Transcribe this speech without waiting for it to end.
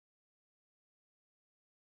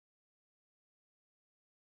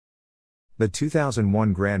The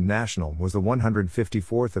 2001 Grand National was the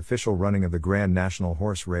 154th official running of the Grand National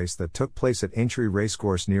horse race that took place at Aintree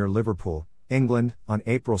Racecourse near Liverpool, England, on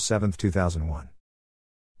April 7, 2001.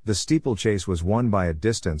 The steeplechase was won by a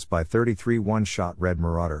distance by 33 one-shot Red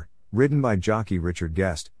Marauder, ridden by jockey Richard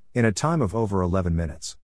Guest, in a time of over 11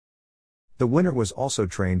 minutes. The winner was also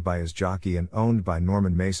trained by his jockey and owned by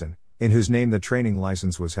Norman Mason, in whose name the training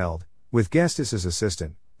license was held, with Guest as his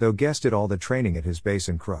assistant, though Guest did all the training at his base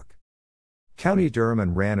in Crook, County Durham,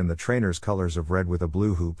 and ran in the trainer's colors of red with a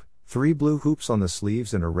blue hoop, 3 blue hoops on the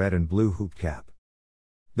sleeves and a red and blue hoop cap.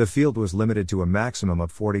 The field was limited to a maximum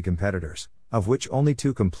of 40 competitors, of which only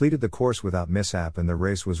 2 completed the course without mishap, and the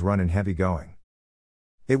race was run in heavy going.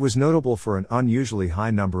 It was notable for an unusually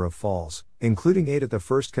high number of falls, including 8 at the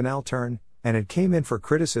first Canal Turn, and it came in for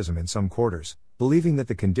criticism in some quarters, believing that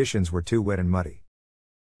the conditions were too wet and muddy.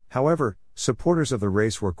 However, supporters of the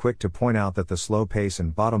race were quick to point out that the slow pace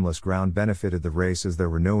and bottomless ground benefited the race, as there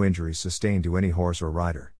were no injuries sustained to any horse or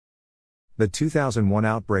rider. The 2001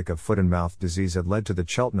 outbreak of foot and mouth disease had led to the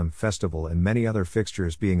Cheltenham Festival and many other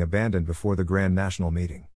fixtures being abandoned before the Grand National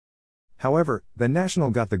meeting. However, the National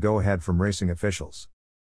got the go-ahead from racing officials.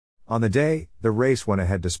 On the day, the race went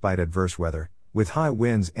ahead despite adverse weather, with high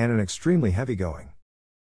winds and an extremely heavy going.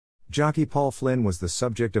 Jockey Paul Flynn was the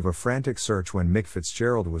subject of a frantic search when Mick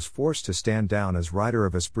Fitzgerald was forced to stand down as rider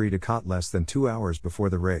of Esprit de Côte less than 2 hours before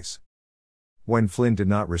the race. When Flynn did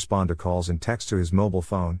not respond to calls and texts to his mobile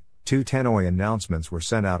phone, 2 tannoy announcements were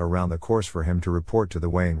sent out around the course for him to report to the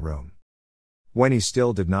weighing room. When he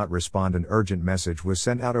still did not respond, an urgent message was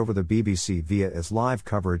sent out over the BBC via its live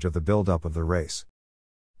coverage of the build-up of the race.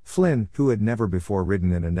 Flynn, who had never before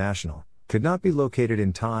ridden in a national, could not be located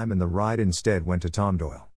in time, and the ride instead went to Tom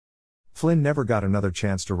Doyle. Flynn never got another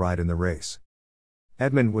chance to ride in the race.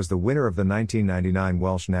 Edmund was the winner of the 1999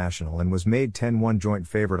 Welsh National and was made 10-1 joint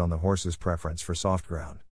favourite on the horse's preference for soft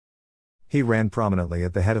ground. He ran prominently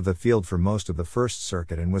at the head of the field for most of the first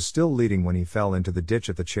circuit and was still leading when he fell into the ditch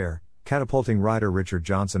at the Chair, catapulting rider Richard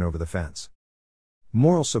Johnson over the fence.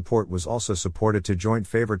 Moral support was also supported to joint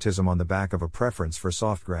favouritism on the back of a preference for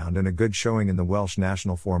soft ground and a good showing in the Welsh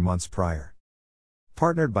National 4 months prior.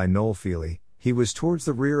 Partnered by Noel Feely, he was towards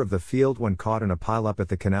the rear of the field when caught in a pile-up at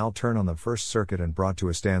the Canal Turn on the first circuit and brought to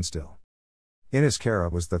a standstill.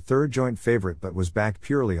 Inniscarra was the 3rd joint favourite but was backed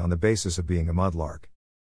purely on the basis of being a mudlark.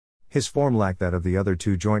 His form lacked that of the other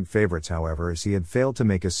 2 joint favourites, however, as he had failed to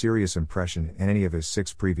make a serious impression in any of his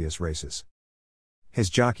 6 previous races.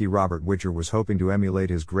 His jockey Robert Witcher was hoping to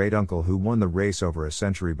emulate his great-uncle who won the race over a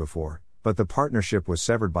century before, but the partnership was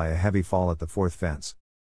severed by a heavy fall at the 4th fence.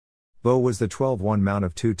 Beau was the 12-1 mount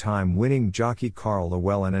of 2-time winning jockey Carl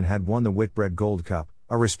Llewellyn and had won the Whitbread Gold Cup,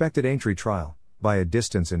 a respected Aintree trial, by a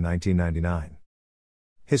distance in 1999.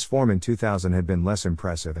 His form in 2000 had been less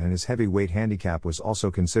impressive, and his heavyweight handicap was also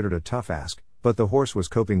considered a tough ask, but the horse was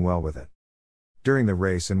coping well with it. During the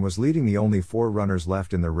race and was leading the only 4 runners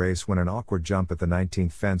left in the race when an awkward jump at the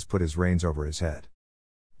 19th fence put his reins over his head.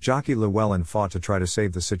 Jockey Llewellyn fought to try to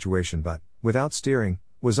save the situation but, without steering,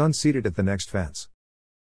 was unseated at the next fence.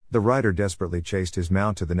 The rider desperately chased his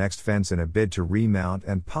mount to the next fence in a bid to remount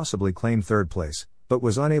and possibly claim 3rd place, but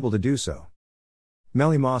was unable to do so.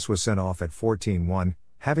 Melly Moss was sent off at 14-1,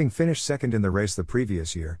 having finished 2nd in the race the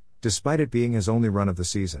previous year, despite it being his only run of the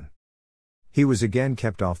season. He was again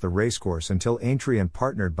kept off the racecourse until Aintree and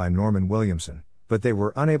partnered by Norman Williamson, but they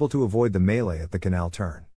were unable to avoid the melee at the Canal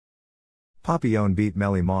Turn. Papillon beat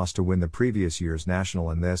Melly Moss to win the previous year's national,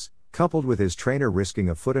 and this, coupled with his trainer risking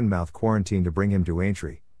a foot and mouth quarantine to bring him to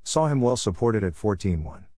Aintree, saw him well supported at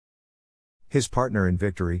 14-1. His partner in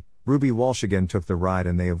victory, Ruby Walsh, again took the ride,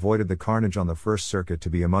 and they avoided the carnage on the first circuit to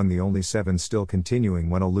be among the only 7 still continuing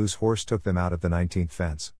when a loose horse took them out at the 19th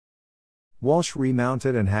fence. Walsh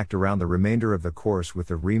remounted and hacked around the remainder of the course with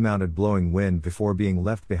the remounted blowing wind before being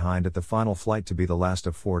left behind at the final flight to be the last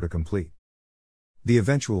of 4 to complete. The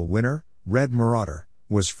eventual winner, Red Marauder,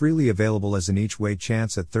 was freely available as an each-way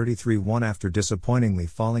chance at 33-1 after disappointingly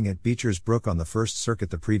falling at Beecher's Brook on the first circuit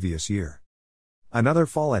the previous year. Another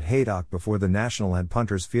fall at Haydock before the National had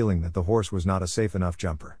punters feeling that the horse was not a safe enough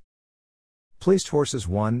jumper. Placed horses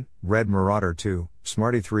 1, Red Marauder 2,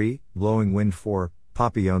 Smarty 3, Blowing Wind 4,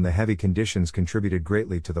 Papillon. The heavy conditions contributed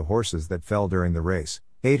greatly to the horses that fell during the race.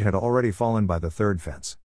 8 had already fallen by the 3rd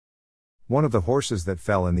fence. One of the horses that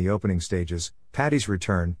fell in the opening stages, Paddy's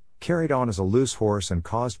Return, carried on as a loose horse and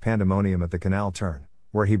caused pandemonium at the Canal Turn,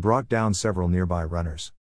 where he brought down several nearby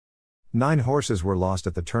runners. 9 horses were lost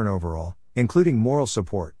at the turn overall, including Moral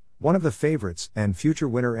Support, one of the favourites, and future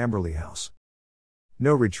winner Amberley House.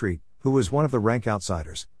 No Retreat, who was one of the rank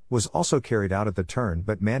outsiders, was also carried out at the turn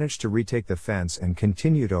but managed to retake the fence and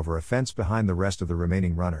continued over a fence behind the rest of the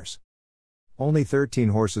remaining runners. Only 13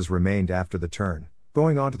 horses remained after the turn,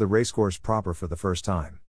 going onto the racecourse proper for the first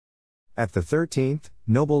time. At the 13th,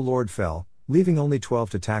 Noble Lord fell, leaving only 12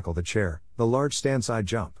 to tackle the chair, the large standside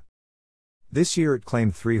jump. This year it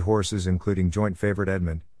claimed 3 horses including joint favorite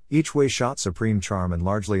Edmund, each way shot Supreme Charm and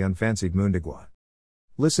largely unfancied Moondigua.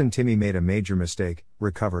 Listen Timmy made a major mistake,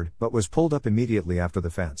 recovered, but was pulled up immediately after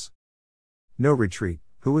the fence. No Retreat,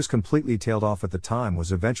 who was completely tailed off at the time,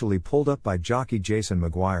 was eventually pulled up by jockey Jason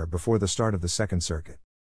Maguire before the start of the second circuit.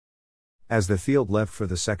 As the field left for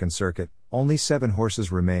the second circuit, only 7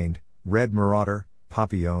 horses remained: Red Marauder,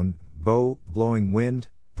 Papillon, Beau, Blowing Wind,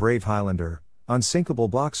 Brave Highlander, Unsinkable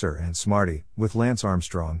Boxer and Smarty, with Lance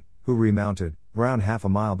Armstrong, who remounted, round half a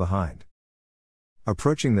mile behind.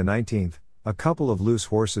 Approaching the 19th, a couple of loose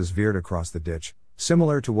horses veered across the ditch,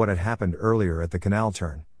 similar to what had happened earlier at the Canal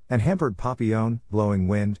Turn, and hampered Papillon, Blowing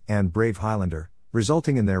Wind, and Brave Highlander,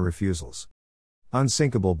 resulting in their refusals.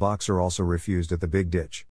 Unsinkable Boxer also refused at the big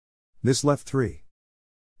ditch. This left 3.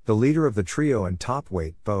 The leader of the trio and top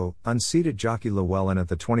weight, Beau, unseated jockey Llewellyn at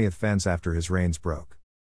the 20th fence after his reins broke.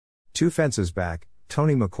 2 fences back,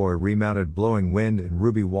 Tony McCoy remounted Blowing Wind and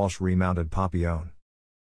Ruby Walsh remounted Papillon.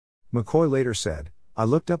 McCoy later said, "I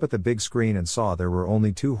looked up at the big screen and saw there were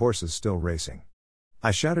only 2 horses still racing.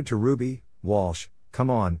 I shouted to Ruby, Walsh, 'Come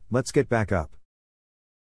on, let's get back up.'"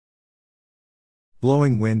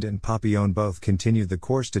 Blowing Wind and Papillon both continued the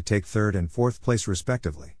course to take 3rd and 4th place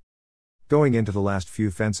respectively. Going into the last few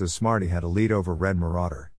fences, Smarty had a lead over Red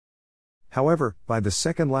Marauder. However, by the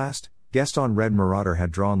second last, Gaston Red Marauder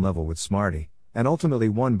had drawn level with Smarty, and ultimately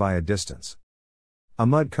won by a distance. A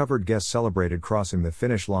mud-covered guest celebrated crossing the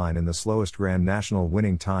finish line in the slowest Grand National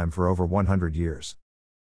winning time for over 100 years.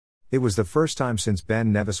 It was the first time since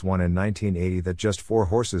Ben Nevis won in 1980 that just 4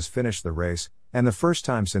 horses finished the race, and the first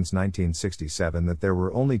time since 1967 that there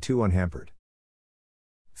were only 2 unhampered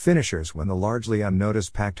finishers when the largely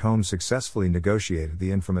unnoticed packed home successfully negotiated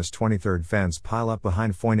the infamous 23rd fence pile-up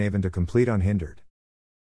behind Foynaven to complete unhindered.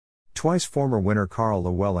 Twice former winner Carl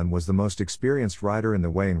Llewellyn was the most experienced rider in the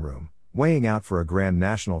weighing room, weighing out for a Grand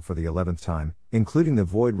National for the 11th time, including the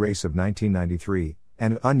Void race of 1993,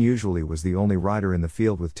 and unusually was the only rider in the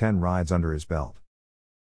field with 10 rides under his belt.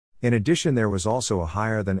 In addition, there was also a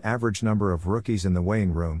higher than average number of rookies in the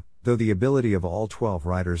weighing room, though the ability of all 12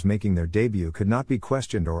 riders making their debut could not be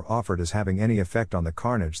questioned or offered as having any effect on the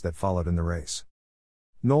carnage that followed in the race.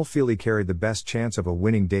 Noel Feely carried the best chance of a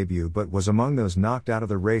winning debut but was among those knocked out of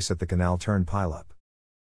the race at the Canal Turn pileup.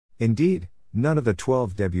 Indeed, none of the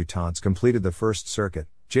 12 debutantes completed the first circuit,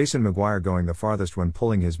 Jason Maguire going the farthest when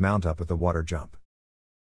pulling his mount up at the water jump.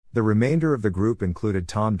 The remainder of the group included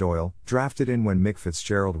Tom Doyle, drafted in when Mick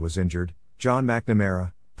Fitzgerald was injured, John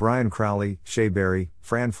McNamara, Brian Crowley, Shea Berry,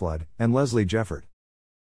 Fran Flood, and Leslie Jefford.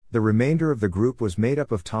 The remainder of the group was made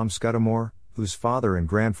up of Tom Scudamore, whose father and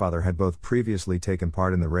grandfather had both previously taken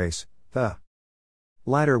part in the race, the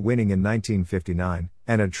latter winning in 1959,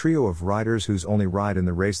 and a trio of riders whose only ride in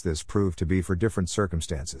the race this proved to be for different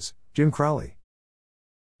circumstances: Jim Crowley,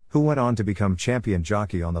 who went on to become champion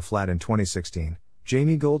jockey on the flat in 2016,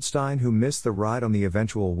 Jamie Goldstein, who missed the ride on the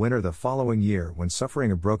eventual winner the following year when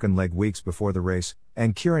suffering a broken leg weeks before the race,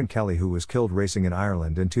 and Kieran Kelly, who was killed racing in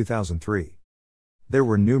Ireland in 2003. There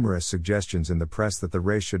were numerous suggestions in the press that the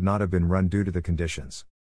race should not have been run due to the conditions.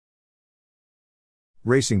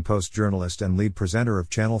 Racing Post journalist and lead presenter of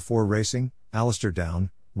Channel 4 Racing, Alistair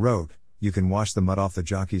Down, wrote, "You can wash the mud off the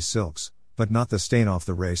jockey's silks, but not the stain off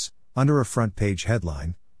the race," under a front-page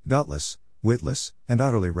headline, "Gutless, witless, and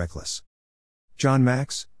utterly reckless." John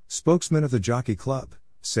Max, spokesman of the Jockey Club,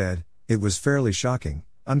 said, "It was fairly shocking,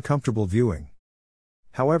 uncomfortable viewing."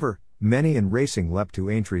 However, many in racing leapt to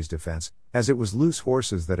Aintrie's defense, as it was loose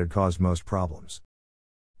horses that had caused most problems.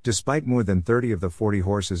 Despite more than 30 of the 40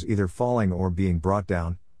 horses either falling or being brought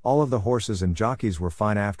down, all of the horses and jockeys were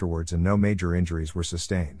fine afterwards and no major injuries were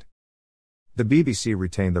sustained. The BBC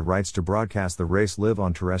retained the rights to broadcast the race live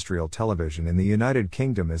on terrestrial television in the United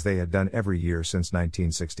Kingdom as they had done every year since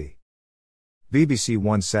 1960. BBC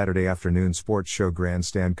One's Saturday afternoon sports show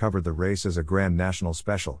Grandstand covered the race as a Grand National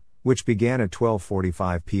special, which began at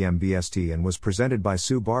 12:45 p.m. BST and was presented by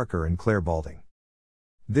Sue Barker and Claire Balding.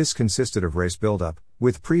 This consisted of race build-up,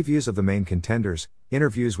 with previews of the main contenders,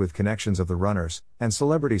 interviews with connections of the runners, and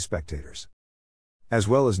celebrity spectators, as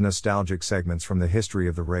well as nostalgic segments from the history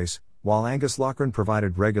of the race, while Angus Loughran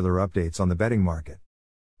provided regular updates on the betting market.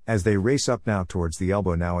 As they race up now towards the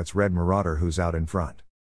elbow, now it's Red Marauder who's out in front.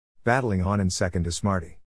 Battling on in second is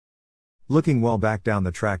Smarty, looking well back down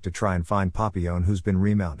the track to try and find Papillon, who's been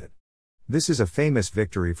remounted. This is a famous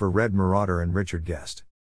victory for Red Marauder and Richard Guest.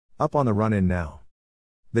 Up on the run-in now.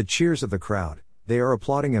 The cheers of the crowd, they are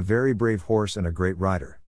applauding a very brave horse and a great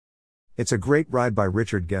rider. It's a great ride by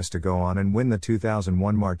Richard Guest to go on and win the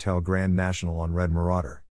 2001 Martel Grand National on Red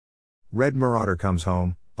Marauder. Red Marauder comes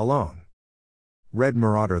home, alone. Red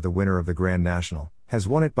Marauder, the winner of the Grand National, has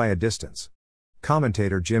won it by a distance.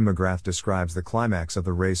 Commentator Jim McGrath describes the climax of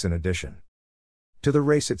the race in addition to the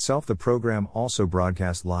race itself. The program also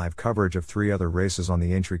broadcast live coverage of 3 other races on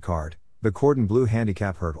the entry card: the Cordon Bleu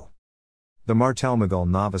Handicap Hurdle, the Martel Magul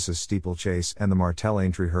Novices Steeplechase, and the Martel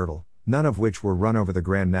Entry Hurdle, none of which were run over the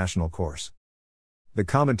Grand National course. The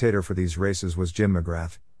commentator for these races was Jim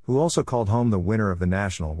McGrath, who also called home the winner of the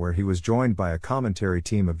National, where he was joined by a commentary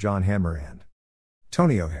team of John Hammer and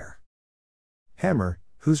Tony O'Hare. Hammer,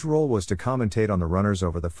 whose role was to commentate on the runners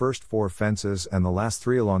over the first 4 fences and the last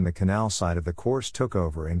 3 along the canal side of the course, took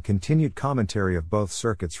over and continued commentary of both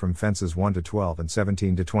circuits from fences 1 to 12 and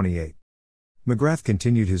 17 to 28. McGrath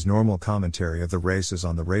continued his normal commentary of the races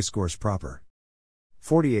on the racecourse proper.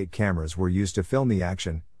 48 cameras were used to film the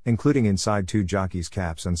action, including inside 2 jockeys'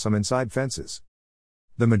 caps and some inside fences.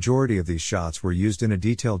 The majority of these shots were used in a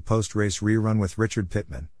detailed post-race rerun with Richard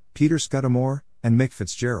Pittman, Peter Scudamore, and Mick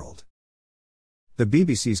Fitzgerald. The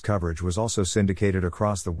BBC's coverage was also syndicated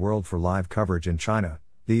across the world for live coverage in China,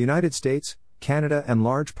 the United States, Canada, and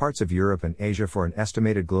large parts of Europe and Asia for an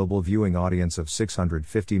estimated global viewing audience of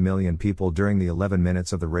 650 million people during the 11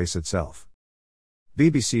 minutes of the race itself.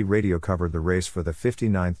 BBC Radio covered the race for the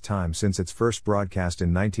 59th time since its first broadcast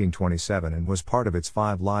in 1927 and was part of its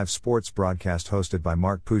 5 live sports broadcast hosted by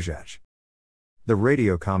Mark Pujach. The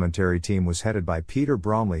radio commentary team was headed by Peter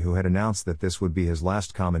Bromley, who had announced that this would be his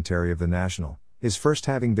last commentary of the National, his first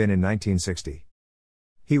having been in 1960.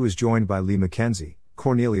 He was joined by Lee Mackenzie,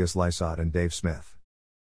 Cornelius Lysott, and Dave Smith.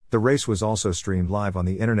 The race was also streamed live on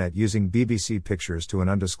the internet using BBC Pictures to an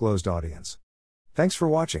undisclosed audience. Thanks for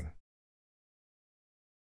watching.